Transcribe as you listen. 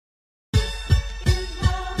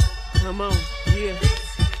Come on, yeah.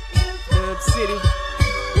 Dub City.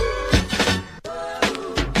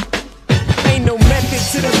 Ain't no method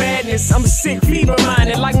to the madness. I'm sick,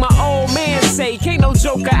 fever-minded, like my old man say. Can't no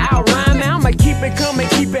joker outrhyme me. I'ma keep it coming,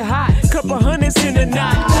 keep it hot. Couple hundreds in the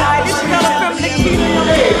knot. This is Femme Nikita.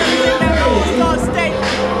 That all-star state.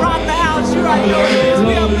 Rock the house, you right know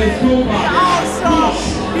we up in the all-star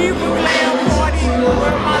Evil Glam Party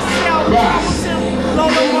with myself, Troublesum,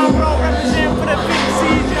 Lola Monroe, representing for the big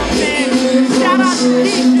season, man. Shout out to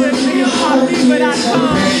DJ,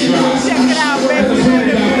 hip-hop-diva.com. Check it out, baby.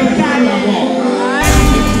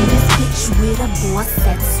 With a boss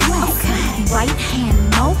that's swag. Right hand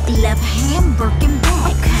no, left hand Birkin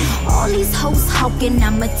bag. All these hoes hawking,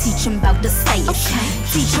 I'ma teach them about the stage.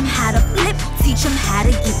 Teach them how to flip, teach them how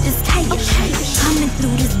to get this cash. Coming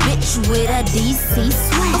through this bitch with a DC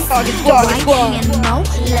swag. Right hand no,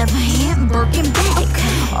 left hand Birkin bag.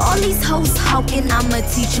 All these hoes hawking, I'ma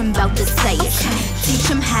teach them about the stage. Teach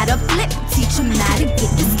them how to flip, teach them how to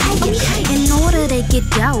get this cash. In order to get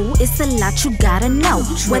dough, it's a lot you gotta know.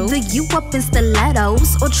 Whether you up in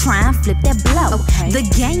stilettos or try and flip that blow. The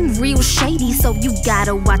game real shady, so you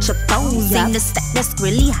gotta watch your foes. Ain't the stack that's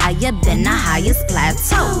really higher than the highest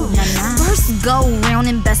plateau. First go round,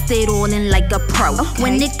 invest it all in like a pro.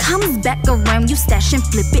 When it comes back around, you stash and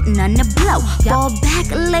flip it, none to blow. Fall back,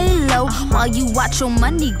 lay low, while you watch your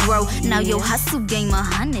money grow. Now your hustle game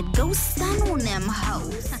 100, go stun on them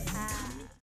hoes.